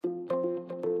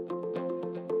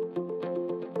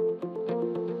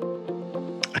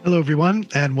Hello, everyone,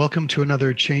 and welcome to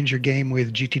another Change Your Game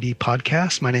with GTD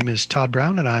podcast. My name is Todd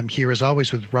Brown, and I'm here as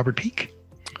always with Robert Peak.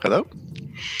 Hello.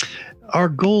 Our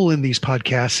goal in these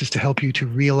podcasts is to help you to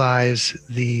realize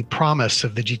the promise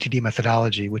of the GTD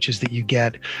methodology, which is that you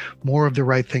get more of the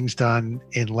right things done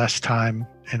in less time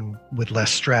and with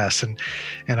less stress. And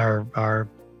our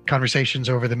conversations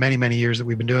over the many years that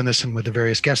we've been doing this and with the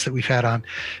various guests that we've had on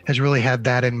has really had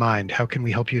that in mind. How can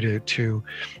we help you to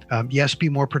yes, be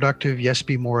more productive, yes,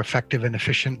 be more effective and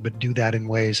efficient, but do that in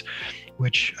ways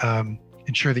which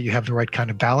ensure that you have the right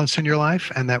kind of balance in your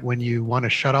life, and that when you want to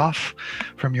shut off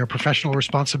from your professional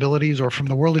responsibilities or from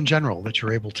the world in general, that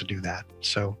you're able to do that.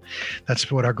 So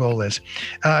that's what our goal is.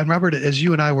 And Robert, as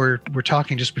you and I were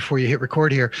talking just before you hit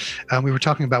record here, we were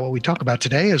talking about what we talk about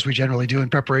today, as we generally do in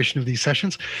preparation of these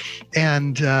sessions.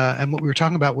 And what we were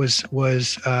talking about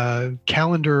was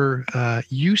calendar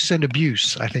use and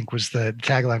abuse, I think was the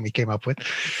tagline we came up with.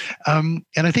 And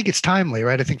I think it's timely,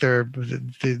 right? I think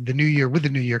the new year, with the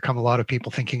new year come a lot of people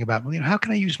thinking about, how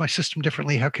can I use my system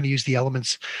differently? How can I use the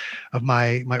elements of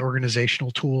my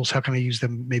organizational tools? How can I use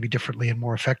them maybe differently and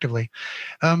more effectively?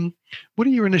 What are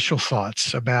your initial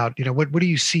thoughts about, what do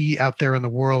you see out there in the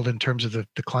world in terms of the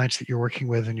clients that you're working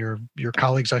with and your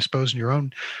colleagues, I suppose, in your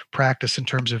own practice, in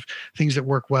terms of things that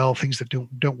work well, things that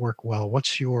don't work well?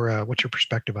 What's your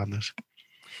perspective on this?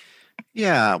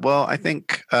 Yeah, well, I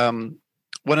think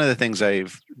one of the things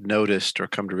I've noticed or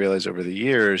come to realize over the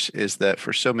years is that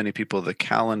for so many people, the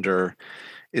calendar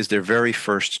is their very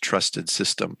first trusted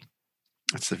system.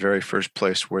 It's the very first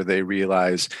place where they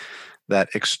realize that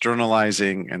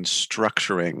externalizing and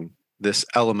structuring this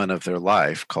element of their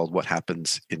life called what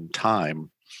happens in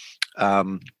time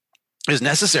is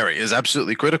necessary, is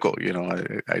absolutely critical.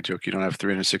 I joke, you don't have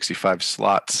 365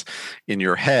 slots in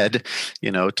your head,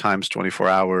 times 24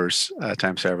 hours,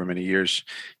 times however many years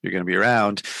you're going to be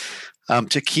around,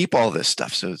 to keep all this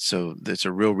stuff. So there's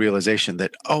a real realization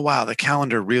that, oh, wow, the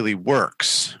calendar really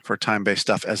works for time-based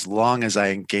stuff as long as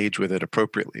I engage with it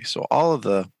appropriately. So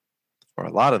a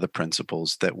lot of the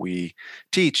principles that we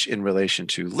teach in relation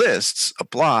to lists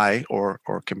apply or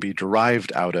can be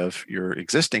derived out of your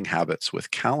existing habits with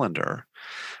calendar.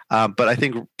 But I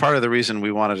think part of the reason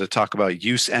we wanted to talk about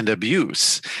use and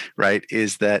abuse, right,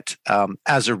 is that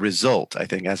as a result, I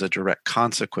think as a direct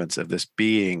consequence of this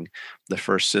being the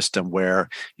first system where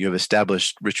you have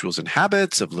established rituals and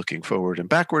habits of looking forward and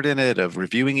backward in it, of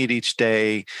reviewing it each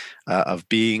day, of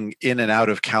being in and out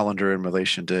of calendar in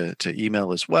relation to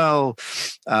email as well.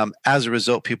 As a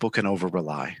result, people can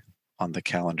over-rely on the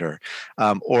calendar,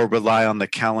 or rely on the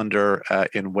calendar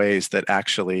in ways that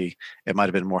actually it might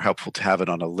have been more helpful to have it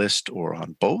on a list or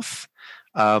on both.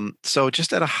 So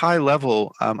just at a high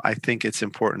level, I think it's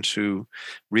important to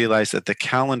realize that the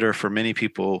calendar for many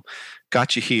people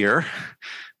got you here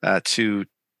to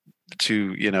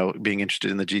being interested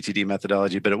in the GTD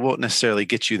methodology, but it won't necessarily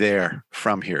get you there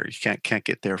from here. You can't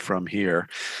get there from here,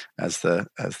 as the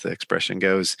expression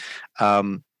goes.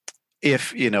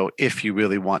 If you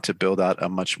really want to build out a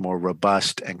much more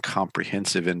robust and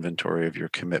comprehensive inventory of your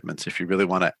commitments, if you really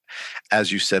want to,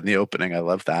 as you said in the opening, I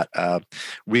love that,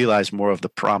 realize more of the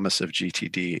promise of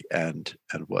GTD and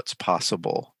what's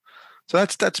possible. So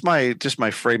that's my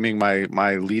framing,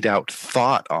 my lead out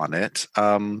thought on it.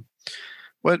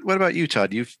 What about you,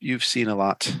 Todd? You've seen a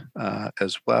lot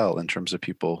as well in terms of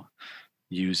people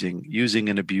using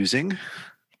and abusing.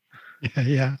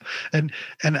 Yeah. And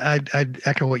I'd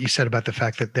echo what you said about the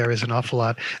fact that there is an awful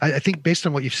lot. I think based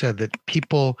on what you've said, that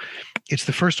it's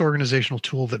the first organizational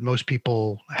tool that most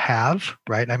people have,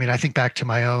 right? I mean, I think back to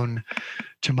my own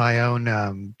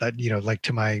like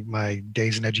to my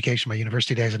days in education, my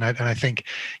university days. And I think,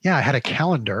 yeah, I had a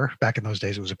calendar back in those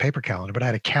days. It was a paper calendar, but I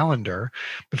had a calendar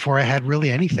before I had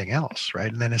really anything else.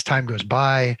 Right. And then as time goes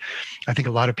by, I think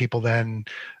a lot of people then,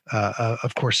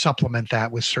 of course, supplement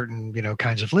that with certain,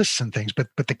 kinds of lists and things, but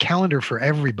the calendar for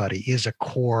everybody is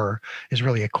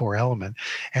really a core element.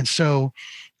 And so,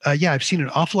 I've seen an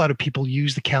awful lot of people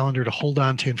use the calendar to hold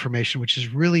on to information, which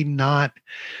is really not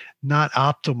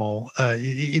optimal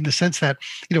in the sense that,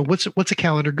 what's a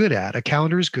calendar good at? A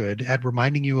calendar is good at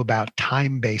reminding you about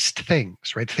time-based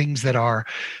things, right? Things that are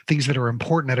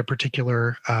important at a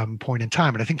particular point in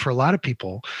time. And I think for a lot of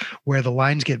people, where the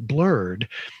lines get blurred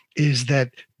is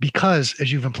that because,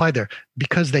 as you've implied there,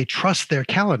 because they trust their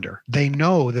calendar, they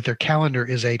know that their calendar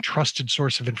is a trusted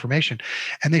source of information,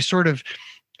 and they sort of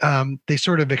they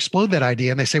sort of explode that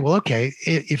idea and they say, well, okay,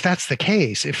 if that's the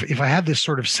case, if I have this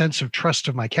sort of sense of trust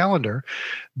of my calendar,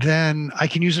 then I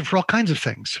can use it for all kinds of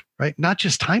things, right? Not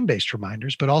just time-based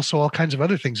reminders, but also all kinds of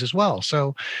other things as well.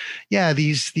 So yeah,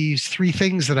 these three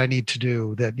things that I need to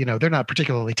do that, they're not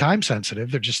particularly time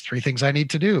sensitive. They're just three things I need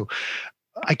to do.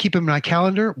 I keep them in my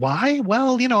calendar. Why?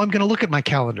 Well, I'm going to look at my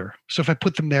calendar. So if I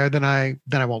put them there, then I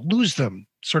won't lose them.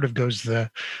 Sort of goes the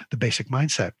basic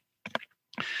mindset.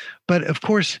 But of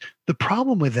course, the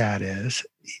problem with that is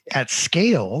at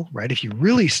scale, right? If you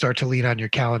really start to lean on your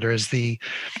calendar as the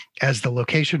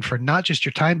location for not just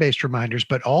your time-based reminders,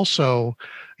 but also,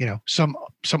 some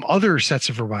other sets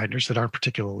of reminders that aren't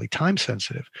particularly time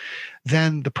sensitive,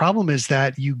 then the problem is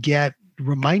that you get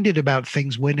reminded about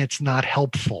things when it's not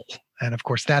helpful. And of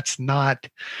course, that's not,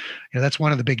 that's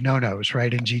one of the big no-nos,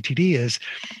 right? In GTD is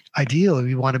ideally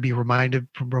we want to be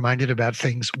reminded about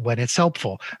things when it's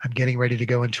helpful. I'm getting ready to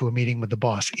go into a meeting with the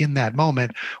boss. In that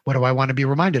moment, what do I want to be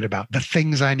reminded about? The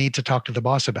things I need to talk to the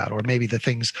boss about, or maybe the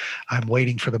things I'm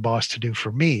waiting for the boss to do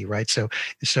for me, right? So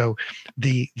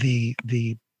the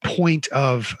point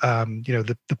of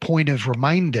the point of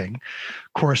reminding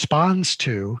corresponds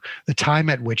to the time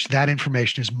at which that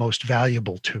information is most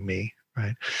valuable to me.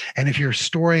 Right. And if you're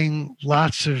storing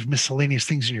lots of miscellaneous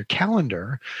things in your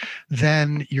calendar,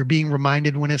 then you're being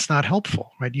reminded when it's not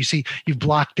helpful, right? You see, you've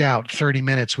blocked out 30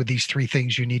 minutes with these three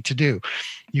things you need to do.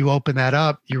 You open that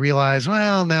up, you realize,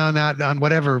 well, no, not on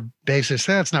whatever basis,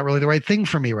 that's not really the right thing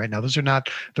for me right now. Those are not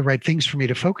the right things for me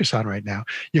to focus on right now.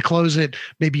 You close it,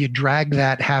 maybe you drag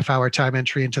that half-hour time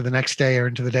entry into the next day or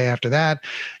into the day after that.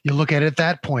 You look at it at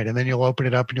that point, and then you'll open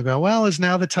it up and you'll go, well, is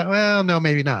now the time? Well, no,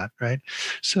 maybe not, right?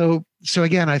 So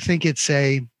again, I think it's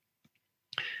and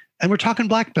we're talking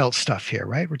black belt stuff here,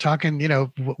 right? We're talking,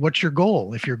 what's your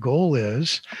goal? If your goal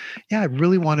is, I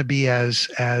really want to be as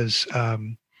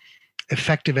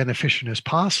effective and efficient as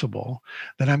possible,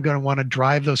 then I'm going to want to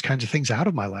drive those kinds of things out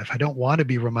of my life. I don't want to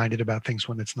be reminded about things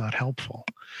when it's not helpful.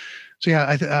 So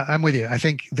yeah, I'm with you. I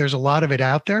think there's a lot of it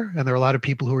out there, and there are a lot of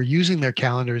people who are using their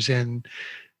calendars in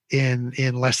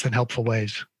less than helpful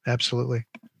ways. Absolutely.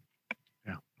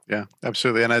 Yeah,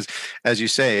 absolutely. And as you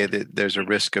say, there's a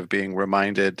risk of being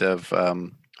reminded of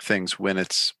things when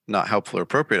it's not helpful or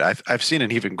appropriate. I've seen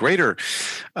an even greater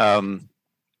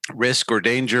risk or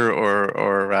danger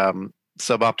or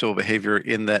suboptimal behavior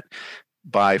in that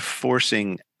by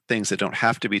forcing things that don't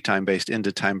have to be time-based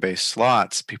into time-based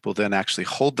slots, people then actually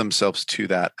hold themselves to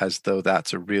that as though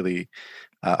that's a really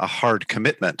a hard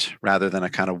commitment rather than a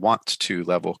kind of want to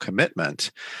level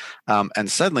commitment.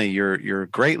 And suddenly you're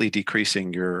greatly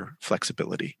decreasing your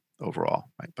flexibility overall,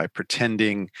 right? By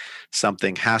pretending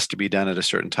something has to be done at a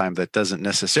certain time that doesn't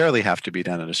necessarily have to be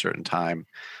done at a certain time.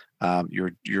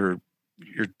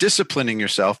 You're disciplining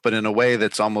yourself, but in a way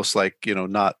that's almost like,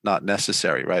 not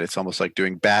necessary, right? It's almost like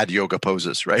doing bad yoga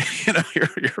poses, right?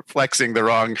 You're flexing the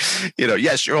wrong,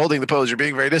 yes, you're holding the pose, you're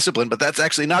being very disciplined, but that's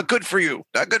actually not good for you,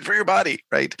 not good for your body,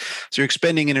 right? So you're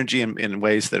expending energy in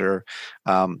ways that are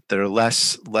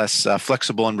less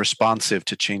flexible and responsive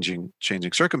to changing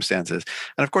circumstances.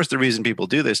 And of course, the reason people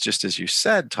do this, just as you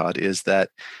said, Todd, is that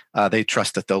they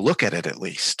trust that they'll look at it at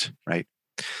least, right?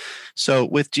 So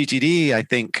with GTD, I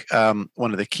think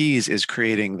one of the keys is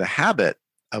creating the habit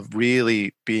of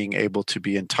really being able to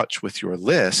be in touch with your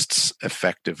lists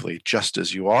effectively, just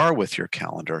as you are with your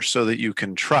calendar, so that you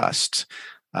can trust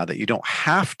that you don't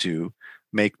have to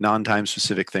make non-time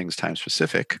specific things time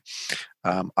specific,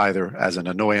 either as an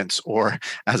annoyance or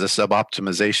as a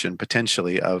sub-optimization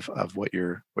potentially of what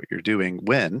you're doing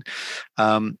when.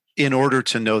 In order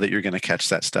to know that you're going to catch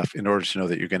that stuff, in order to know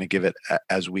that you're going to give it,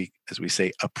 as we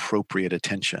say, appropriate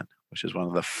attention, which is one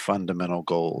of the fundamental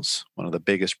goals. One of the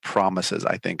biggest promises,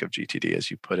 I think, of GTD, as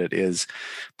you put it, is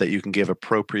that you can give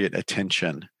appropriate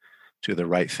attention to the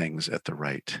right things at the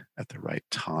right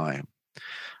time.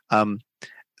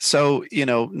 So,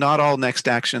 not all next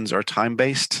actions are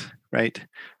time-based, right?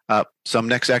 Some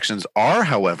next actions are,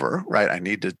 however, right? I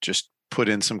need to just put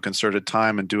in some concerted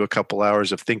time and do a couple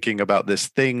hours of thinking about this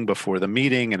thing before the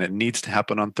meeting, and it needs to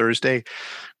happen on Thursday.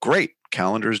 Great.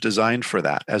 Calendar's designed for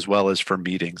that, as well as for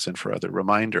meetings and for other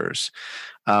reminders.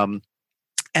 And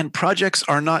projects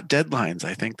are not deadlines.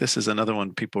 I think this is another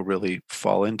one people really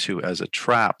fall into as a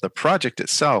trap. The project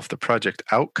itself, the project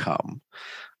outcome,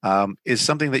 is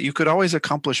something that you could always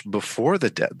accomplish before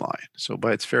the deadline. So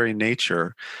by its very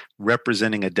nature,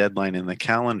 representing a deadline in the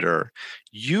calendar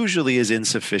usually is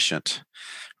insufficient,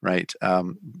 right?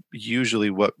 Usually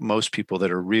what most people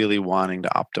that are really wanting to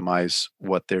optimize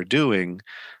what they're doing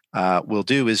will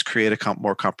do is create a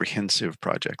more comprehensive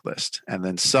project list. And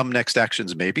then some next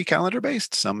actions may be calendar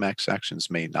based, some next actions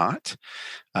may not.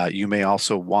 You may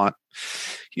also want,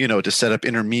 to set up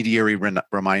intermediary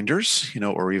reminders,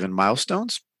 or even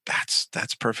milestones.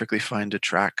 That's perfectly fine to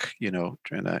track, in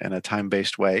a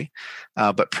time-based way.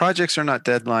 But projects are not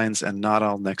deadlines, and not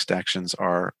all next actions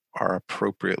are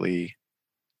appropriately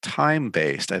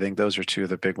time-based. I think those are two of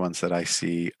the big ones that I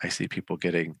see people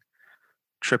getting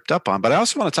tripped up on. But I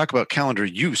also want to talk about calendar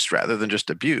use rather than just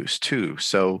abuse too.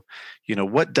 So,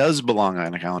 what does belong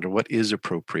on a calendar? What is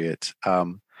appropriate?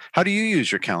 How do you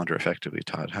use your calendar effectively,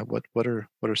 Todd? What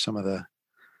are some of the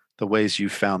ways you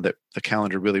found that the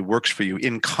calendar really works for you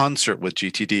in concert with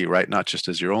GTD, right? Not just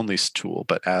as your only tool,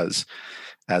 but as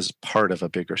part of a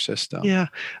bigger system. Yeah,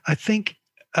 I think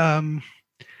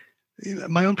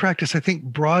my own practice, I think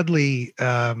broadly,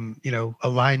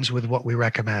 aligns with what we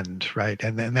recommend, right?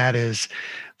 And that is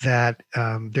that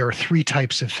there are three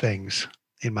types of things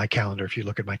in my calendar. If you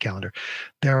look at my calendar,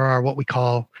 there are what we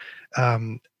call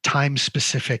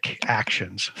time-specific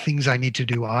actions, things I need to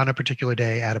do on a particular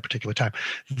day at a particular time.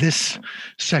 This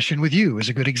session with you is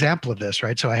a good example of this,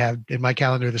 right? So I have in my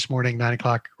calendar this morning,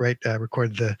 9:00, right,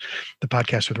 record the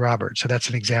podcast with Robert. So that's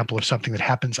an example of something that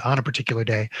happens on a particular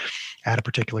day at a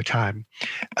particular time.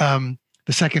 The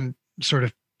second sort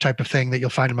of type of thing that you'll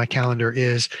find in my calendar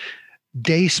is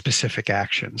day-specific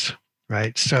actions,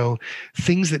 right? So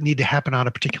things that need to happen on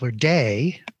a particular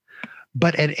day,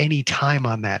 but at any time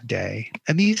on that day.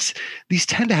 And these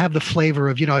tend to have the flavor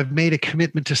of, I've made a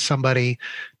commitment to somebody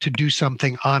to do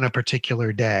something on a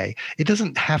particular day. It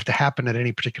doesn't have to happen at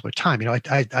any particular time.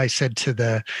 I said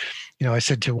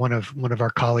to one of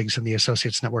our colleagues in the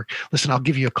Associates Network, listen, I'll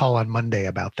give you a call on Monday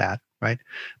about that, right?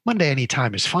 Monday any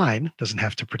time is fine. Doesn't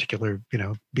have to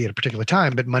be at a particular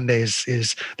time, but Monday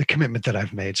is the commitment that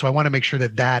I've made. So I want to make sure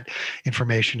that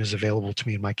information is available to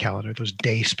me in my calendar, those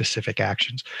day specific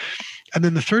actions. And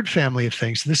then the third family of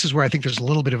things, this is where I think there's a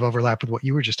little bit of overlap with what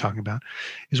you were just talking about,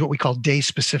 is what we call day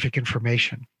specific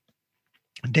information.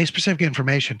 Day specific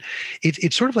information,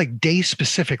 it's sort of like day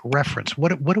specific reference.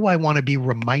 What do I want to be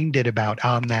reminded about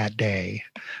on that day,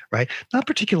 right? Not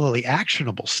particularly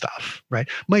actionable stuff, right?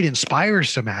 Might inspire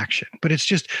some action, but it's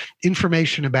just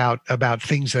information about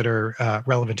things that are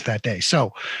relevant to that day.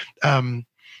 So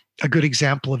a good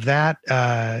example of that,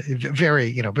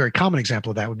 very common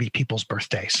example of that would be people's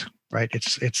birthdays, right?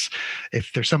 It's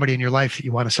if there's somebody in your life that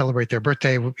you want to celebrate their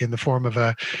birthday in the form of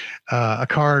a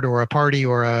card or a party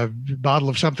or a bottle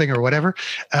of something or whatever,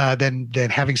 then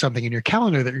having something in your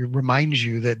calendar that reminds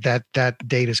you that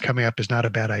date is coming up is not a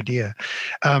bad idea.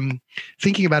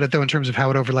 Thinking about it though, in terms of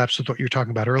how it overlaps with what you were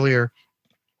talking about earlier,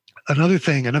 another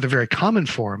very common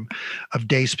form of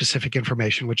day-specific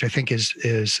information, which I think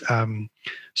is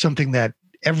something that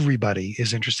everybody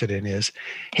is interested in, is,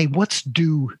 hey, what's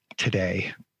due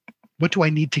today? What do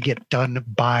I need to get done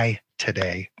by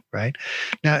today? Right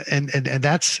now, and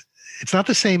that's, it's not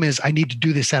the same as I need to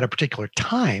do this at a particular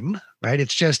time, right?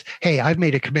 It's just, hey, I've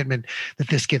made a commitment that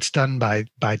this gets done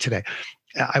by today.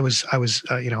 I was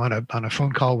on a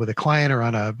phone call with a client, or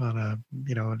on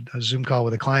a Zoom call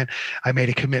with a client. I made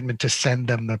a commitment to send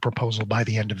them the proposal by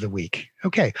the end of the week.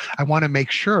 Okay, I want to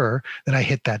make sure that I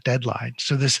hit that deadline.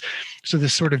 So this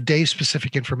sort of day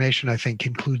specific information, I think,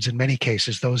 includes in many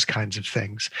cases those kinds of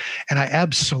things. And I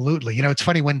absolutely, it's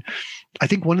funny, when I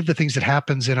think one of the things that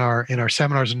happens in our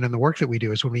seminars and in the work that we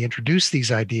do is when we introduce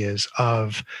these ideas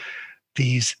of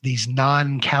these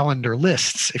non-calendar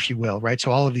lists, if you will, right?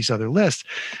 So all of these other lists,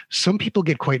 some people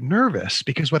get quite nervous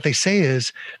because what they say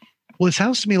is, well, it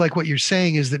sounds to me like what you're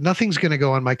saying is that nothing's going to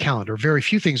go on my calendar. Very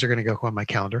few things are going to go on my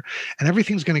calendar, and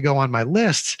everything's going to go on my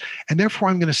lists. And therefore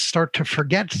I'm going to start to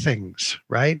forget things,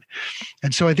 right?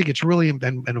 And so I think it's really,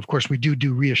 and of course we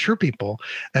do reassure people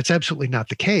that's absolutely not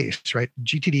the case, right?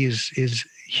 GTD is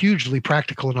hugely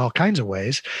practical in all kinds of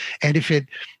ways. And if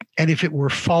it were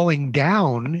falling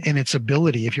down in its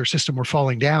ability, if your system were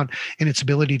falling down in its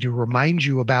ability to remind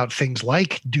you about things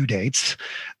like due dates,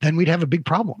 then we'd have a big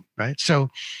problem, right? So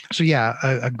yeah,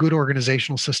 a good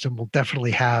organizational system will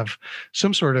definitely have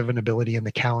some sort of an ability in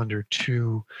the calendar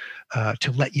to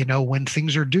let you know when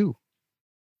things are due.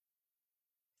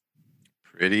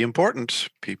 Pretty important.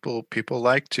 People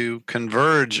like to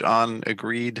converge on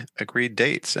agreed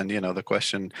dates, and the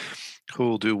question, who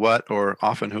will do what, or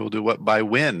often who will do what by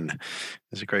when,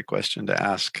 is a great question to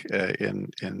ask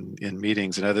in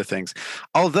meetings and other things.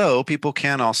 Although people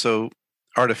can also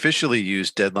artificially use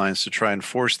deadlines to try and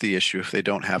force the issue if they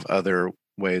don't have other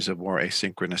ways of more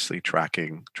asynchronously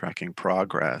tracking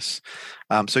progress.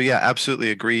 So yeah, absolutely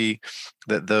agree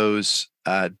that those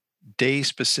day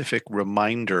specific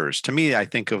reminders. To me, I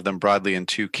think of them broadly in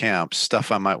two camps: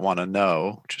 stuff I might want to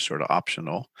know, which is sort of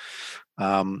optional,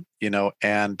 and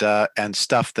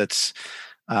stuff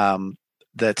um,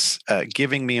 that's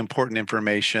giving me important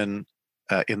information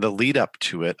in the lead up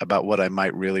to it about what I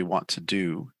might really want to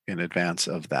do in advance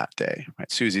of that day. Right?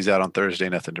 Susie's out on Thursday,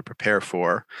 nothing to prepare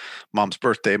for. Mom's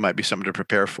birthday might be something to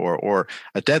prepare for, or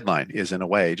a deadline is, in a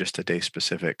way, just a day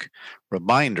specific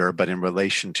reminder, but in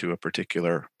relation to a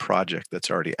particular project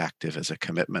that's already active as a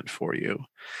commitment for you.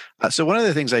 So one of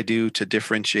the things I do to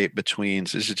differentiate between,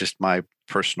 so this is just my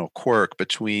personal quirk,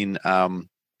 between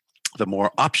the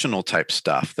more optional type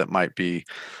stuff that might be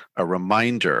a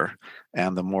reminder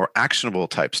and the more actionable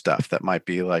type stuff that might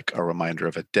be like a reminder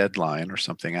of a deadline or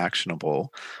something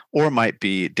actionable, or might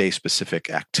be day specific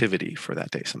activity for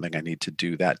that day, something I need to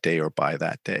do that day or by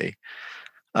that day,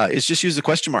 is just use the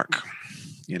question mark.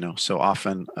 So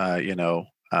often,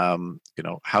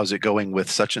 how's it going with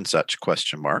such and such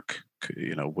question mark,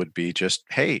 would be just,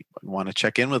 hey, I want to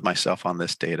check in with myself on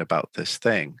this date about this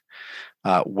thing.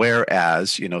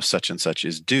 Whereas, such and such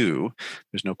is due,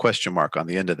 there's no question mark on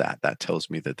the end of that. That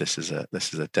tells me that this is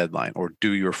a deadline. Or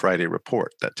do your Friday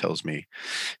report. That tells me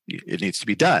it needs to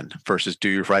be done. Versus do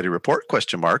your Friday report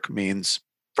question mark means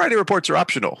Friday reports are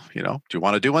optional. Do you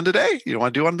want to do one today? You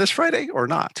want to do one this Friday or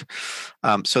not?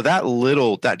 So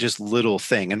that just little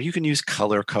thing, and you can use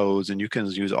color codes and you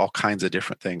can use all kinds of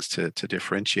different things to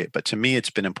differentiate. But to me, it's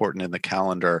been important in the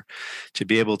calendar to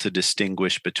be able to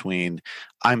distinguish between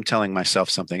I'm telling myself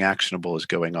something actionable is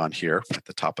going on here at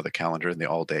the top of the calendar in the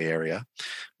all day area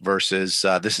versus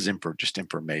this is just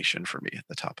information for me at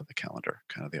the top of the calendar,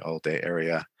 kind of the all day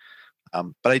area.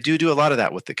 But I do a lot of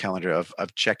that with the calendar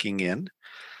of checking in.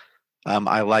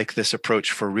 I like this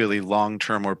approach for really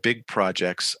long-term or big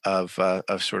projects of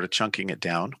sort of chunking it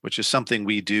down, which is something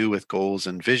we do with goals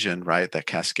and vision, right? That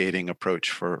cascading approach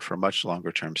for much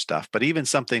longer-term stuff. But even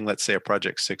something, let's say a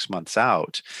project 6 months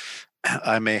out,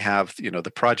 I may have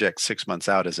the project 6 months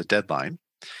out as a deadline,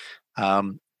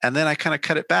 and then I kind of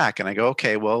cut it back and I go,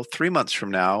 okay, well, 3 months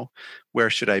from now,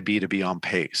 where should I be to be on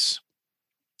pace?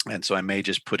 And so I may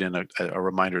just put in a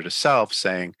reminder to self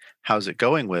saying, how's it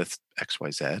going with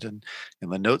XYZ? And in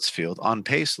the notes field, on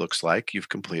pace looks like you've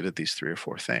completed these 3 or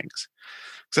 4 things.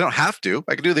 Because I don't have to.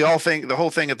 I can do the whole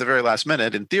thing at the very last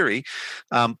minute in theory.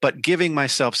 But giving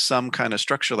myself some kind of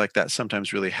structure like that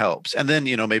sometimes really helps. And then,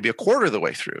 maybe a quarter of the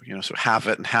way through, so have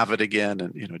it again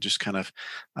and, just kind of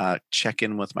check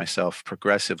in with myself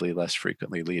progressively, less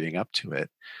frequently leading up to it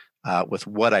with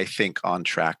what I think on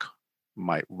track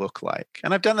might look like.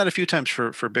 And I've done that a few times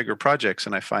for bigger projects,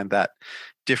 and I find that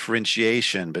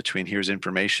differentiation between here's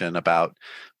information about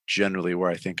generally where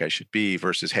I think I should be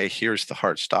versus, hey, here's the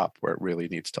hard stop where it really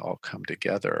needs to all come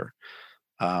together.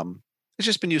 It's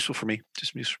just been useful for me,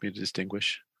 to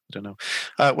distinguish. I don't know.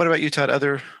 What about you, Todd?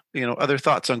 Other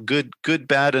thoughts on good,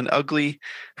 bad, and ugly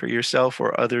for yourself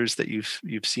or others that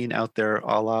you've seen out there,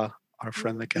 a la our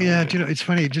friend the calendar? Yeah, it's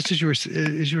funny. Just as you were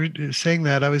saying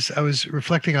that, I was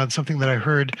reflecting on something that I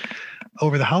heard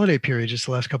over the holiday period, just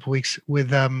the last couple of weeks. With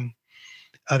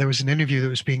there was an interview that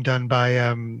was being done by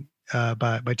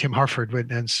Tim Harford,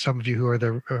 and some of you who are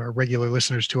the regular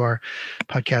listeners to our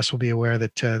podcast will be aware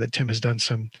that Tim has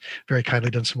very kindly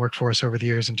done some work for us over the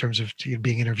years in terms of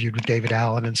being interviewed with David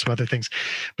Allen and some other things.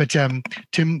 But Tim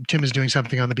is doing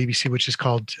something on the BBC which is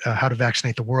called How to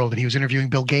Vaccinate the World, and he was interviewing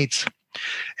Bill Gates.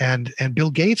 And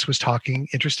Bill Gates was talking,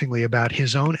 interestingly, about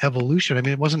his own evolution. I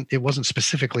mean, it wasn't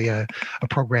specifically a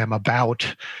program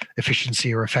about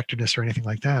efficiency or effectiveness or anything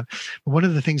like that. But one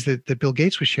of the things that Bill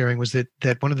Gates was sharing was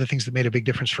that one of the things that made a big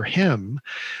difference for him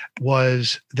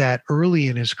was that early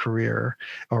in his career,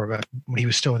 or when he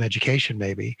was still in education,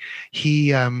 maybe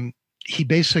he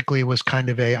basically was kind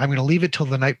of I'm going to leave it till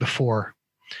the night before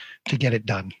to get it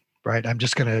done. Right, I'm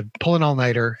just going to pull an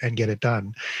all-nighter and get it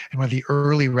done. And one of the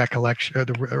early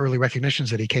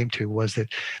recognitions that he came to was that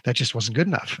just wasn't good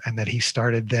enough, and that he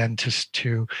started then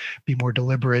to be more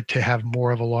deliberate, to have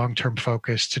more of a long-term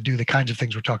focus, to do the kinds of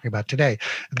things we're talking about today,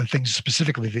 and the things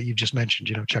specifically that you just mentioned,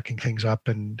 checking things up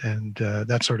and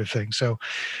that sort of thing. So,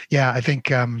 yeah, I think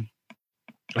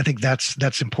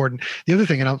that's important. The other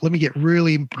thing, and let me get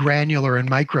really granular and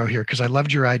micro here, because I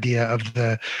loved your idea of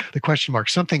the question mark.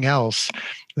 Something else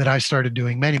that I started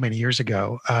doing many, many years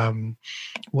ago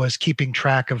was keeping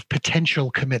track of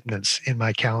potential commitments in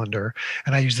my calendar.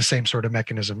 And I use the same sort of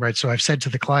mechanism, right? So I've said to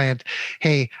the client,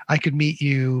 hey, I could meet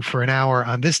you for an hour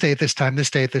on this day at this time, this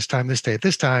day at this time, this day at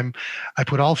this time. I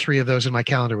put all 3 of those in my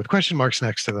calendar with question marks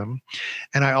next to them.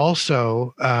 And I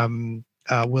also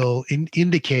will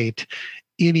indicate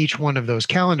in each one of those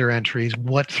calendar entries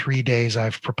what 3 days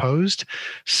I've proposed,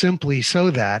 simply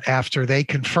so that after they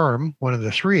confirm one of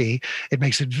the three, it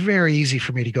makes it very easy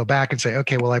for me to go back and say,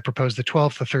 okay, well, I proposed the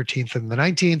 12th, the 13th, and the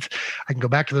 19th. I can go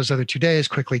back to those other 2 days,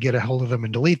 quickly get a hold of them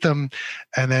and delete them,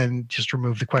 and then just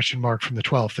remove the question mark from the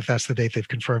 12th if that's the date they've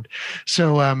confirmed.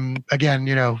 So again,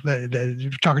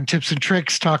 talking tips and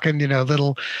tricks, talking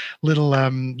little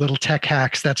tech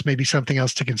hacks. That's maybe something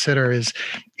else to consider.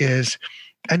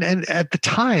 And at the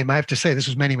time, I have to say, this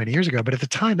was many, many years ago, but at the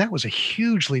time that was a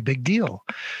hugely big deal,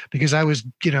 because I was,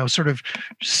 sort of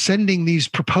sending these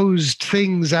proposed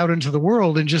things out into the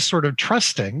world and just sort of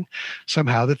trusting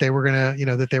somehow that they were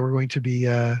going to be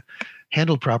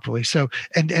handled properly. So,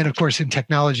 and of course, in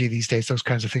technology these days, those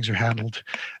kinds of things are handled,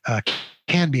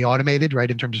 can be automated, right,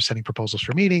 in terms of sending proposals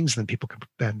for meetings. Then people can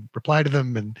then reply to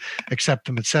them and accept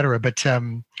them, et cetera. But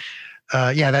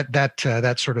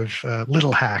that sort of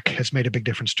little hack has made a big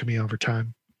difference to me over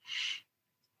time.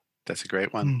 That's a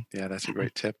great one. Yeah, that's a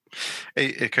great tip.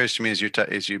 It occurs to me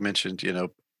as you mentioned,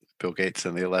 Bill Gates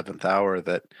and the 11th hour,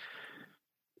 that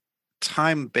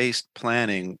time-based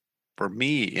planning, for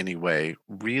me anyway,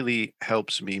 really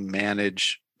helps me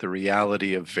manage the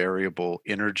reality of variable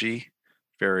energy,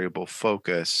 variable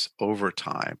focus over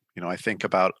time. I think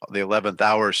about the 11th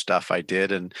hour stuff I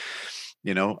did, and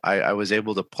I was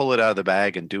able to pull it out of the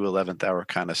bag and do 11th hour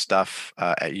kind of stuff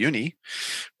at uni,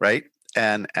 right?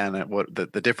 And what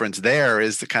the difference there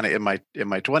is, the kind of in my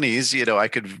 20s, I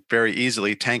could very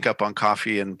easily tank up on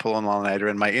coffee and pull an all-nighter,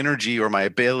 and my energy or my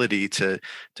ability to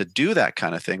do that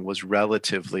kind of thing was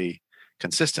relatively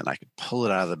consistent. I could pull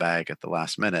it out of the bag at the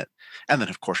last minute, and then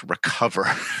of course recover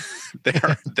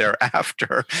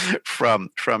thereafter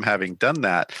from having done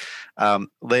that.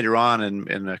 Later on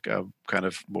in a kind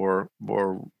of more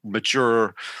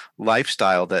mature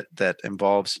lifestyle that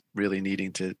involves really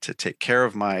needing to take care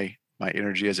of my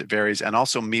energy as it varies, and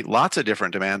also meet lots of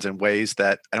different demands in ways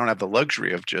that I don't have the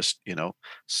luxury of just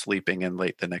sleeping in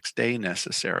late the next day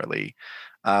necessarily,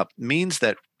 means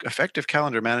that effective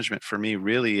calendar management for me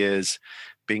really is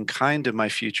being kind to my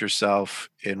future self,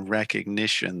 in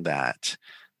recognition that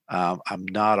I'm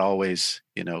not always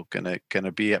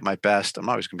gonna be at my best. I'm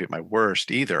not always gonna be at my worst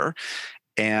either,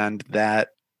 and that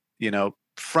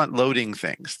front loading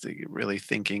things, really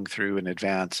thinking through in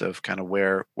advance of kind of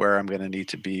where I'm going to need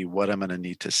to be, what I'm going to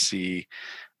need to see,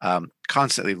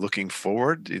 constantly looking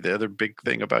forward. The other big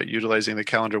thing about utilizing the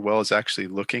calendar well is actually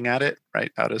looking at it,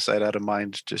 right? Out of sight, out of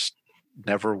mind just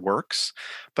never works.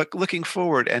 But looking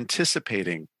forward,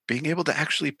 anticipating, being able to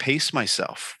actually pace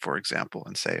myself, for example,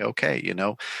 and say, okay,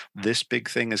 this big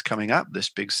thing is coming up, this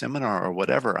big seminar or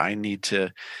whatever. I need to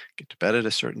get to bed at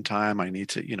a certain time. I need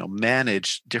to,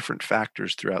 manage different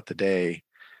factors throughout the day,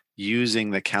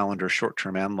 using the calendar,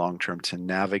 short-term and long-term, to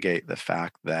navigate the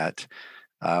fact that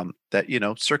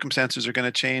circumstances are going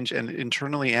to change, and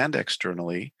internally and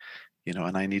externally,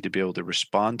 and I need to be able to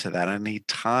respond to that. I need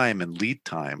time and lead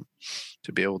time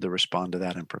to be able to respond to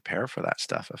that and prepare for that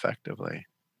stuff effectively.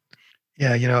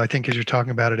 Yeah, I think as you're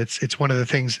talking about it, it's one of the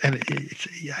things, and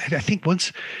I think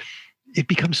once it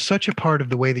becomes such a part of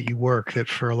the way that you work, that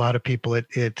for a lot of people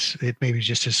it maybe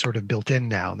just is sort of built in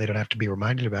now, and they don't have to be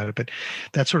reminded about it. But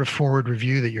that sort of forward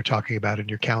review that you're talking about in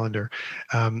your calendar,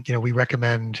 we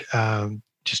recommend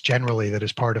just generally that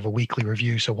as part of a weekly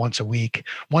review. So once a week,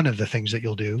 one of the things that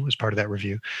you'll do as part of that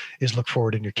review is look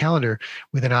forward in your calendar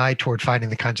with an eye toward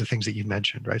finding the kinds of things that you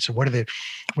mentioned, right? So what are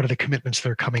the commitments that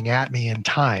are coming at me in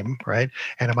time, right?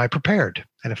 And am I prepared?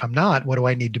 And if I'm not, what do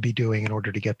I need to be doing in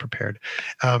order to get prepared?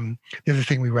 The other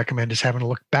thing we recommend is having a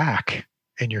look back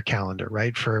in your calendar,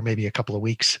 right? For maybe a couple of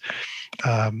weeks.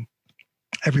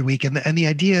 Every week. And the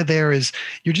idea there is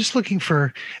you're just looking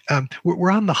for,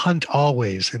 we're on the hunt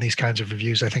always in these kinds of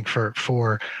reviews, I think,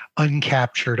 for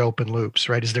uncaptured open loops,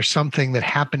 right? Is there something that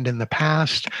happened in the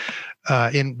past,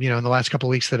 in the last couple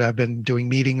of weeks that I've been doing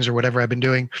meetings or whatever I've been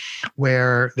doing,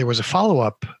 where there was a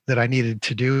follow-up that I needed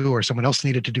to do, or someone else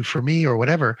needed to do for me or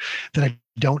whatever, that I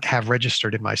don't have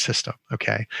registered in my system.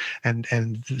 Okay.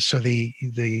 And so the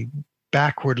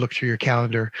backward look through your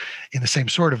calendar in the same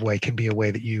sort of way can be a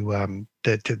way that you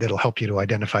that'll help you to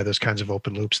identify those kinds of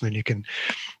open loops, and then you can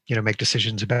make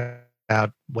decisions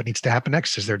about what needs to happen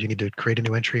next. Do you need to create a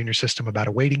new entry in your system about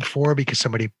a waiting for, because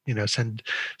somebody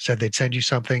said they'd send you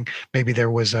something? Maybe there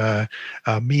was a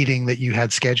meeting that you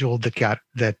had scheduled that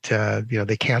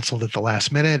they canceled at the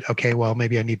last minute. Okay, well,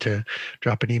 maybe I need to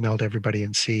drop an email to everybody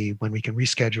and see when we can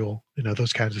reschedule,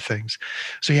 those kinds of things.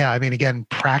 So yeah, I mean, again,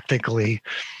 practically,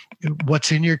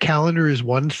 what's in your calendar is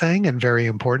one thing and very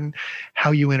important. How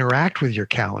you interact with your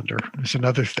calendar is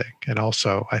another thing, and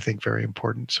also I think very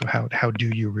important. So how do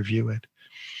you review it?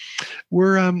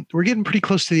 we're getting pretty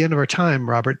close to the end of our time,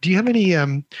 Robert. Do you have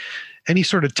any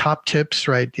sort of top tips,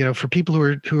 right? For people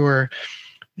who are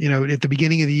at the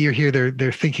beginning of the year here,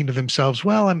 they're thinking to themselves,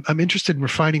 well, I'm interested in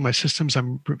refining my systems.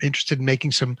 I'm interested in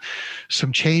making some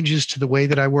changes to the way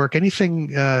that I work.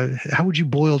 Anything? How would you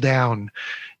boil down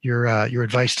your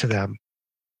advice to them?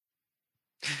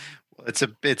 Well,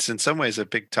 it's in some ways a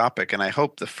big topic, and I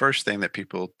hope the first thing that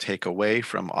people take away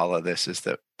from all of this is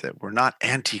that we're not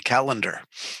anti-calendar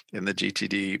in the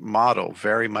GTD model.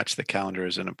 Very much the calendar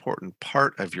is an important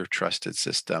part of your trusted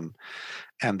system,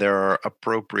 and there are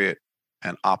appropriate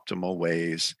and optimal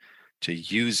ways to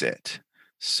use it.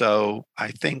 So I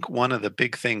think one of the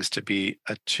big things to be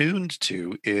attuned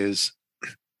to is,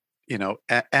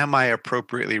 am I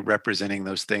appropriately representing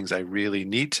those things I really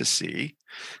need to see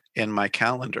in my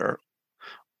calendar?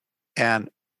 And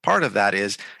part of that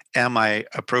is, am I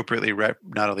appropriately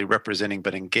not only representing,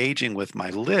 but engaging with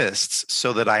my lists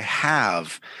so that I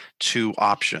have two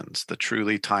options, the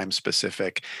truly time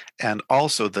specific and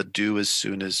also the do as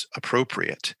soon as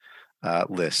appropriate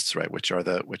lists, right? Which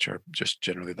are just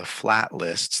generally the flat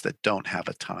lists that don't have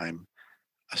a time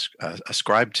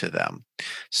ascribed to them.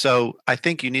 So I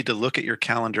think you need to look at your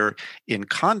calendar in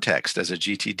context as a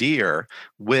GTDer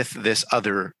with this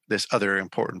other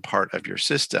important part of your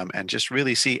system, and just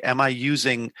really see, am I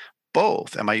using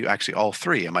both? Am I actually all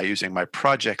three? Am I using my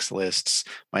projects lists,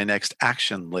 my next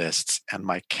action lists, and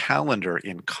my calendar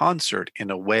in concert in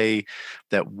a way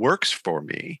that works for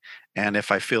me? And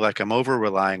if I feel like I'm over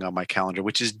relying on my calendar,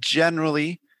 which is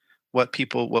generally what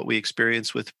we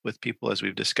experience with people, as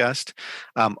we've discussed,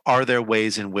 are there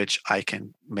ways in which I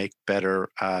can make better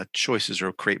choices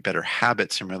or create better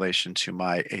habits in relation to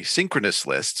my asynchronous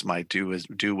lists, my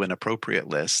do when appropriate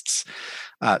lists,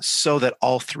 so that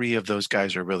all three of those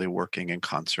guys are really working in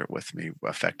concert with me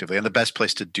effectively? And the best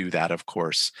place to do that, of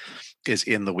course, is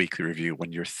in the weekly review,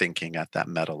 when you're thinking at that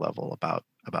meta level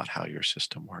about how your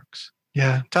system works.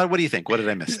 Yeah. Todd, what do you think? What did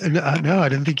I miss? No, I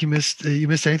didn't think you missed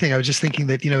anything. I was just thinking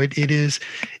that, it is,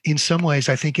 in some ways,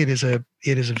 I think it is a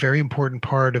very important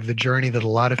part of the journey that a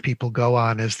lot of people go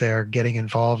on as they're getting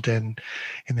involved in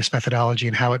this methodology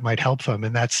and how it might help them.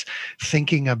 And that's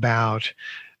thinking about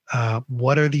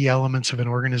what are the elements of an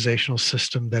organizational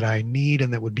system that I need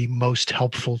and that would be most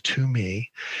helpful to me.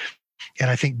 And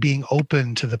I think being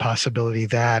open to the possibility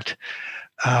that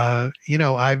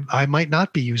I might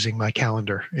not be using my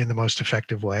calendar in the most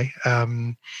effective way,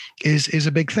 is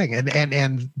a big thing,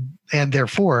 and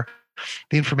therefore,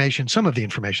 some of the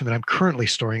information that I'm currently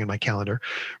storing in my calendar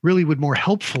really would more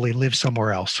helpfully live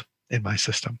somewhere else in my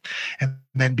system, and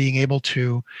then being able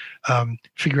to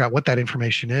figure out what that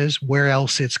information is, where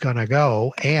else it's going to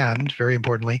go, and very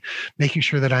importantly, making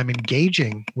sure that I'm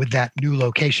engaging with that new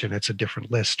location. It's a different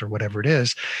list or whatever it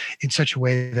is, in such a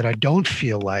way that I don't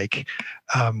feel like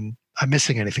I'm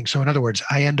missing anything. So in other words,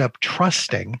 I end up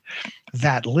trusting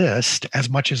that list as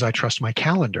much as I trust my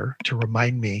calendar to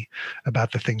remind me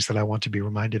about the things that I want to be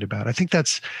reminded about. I think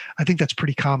that's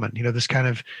pretty common. This kind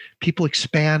of, people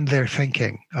expand their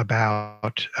thinking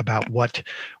about what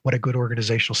a good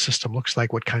organizational system looks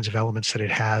like, what kinds of elements that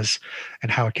it has,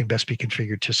 and how it can best be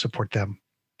configured to support them.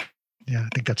 Yeah, I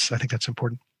think that's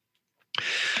important.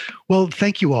 Well,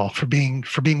 thank you all for being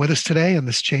with us today on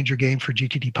this Change Your Game for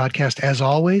GTD podcast. As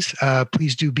always,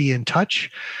 please do be in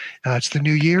touch. It's the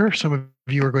new year. Some of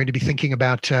you are going to be thinking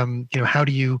about, how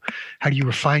do you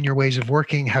refine your ways of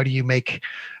working? How do you make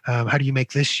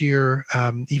this year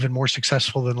even more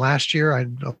successful than last year?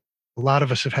 A lot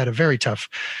of us have had a very tough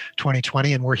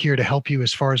 2020, and we're here to help you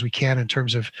as far as we can in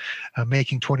terms of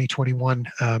making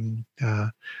 2021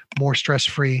 more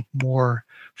stress-free, more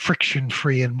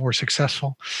friction-free, and more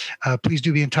successful. Please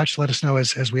do be in touch. Let us know.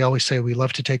 As we always say, we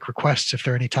love to take requests. If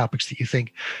there are any topics that you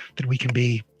think that we can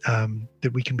be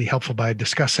helpful by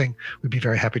discussing, we'd be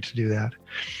very happy to do that.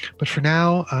 But for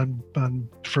now,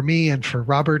 for me and for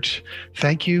Robert,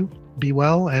 thank you. Be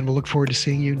well, and we'll look forward to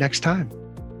seeing you next time.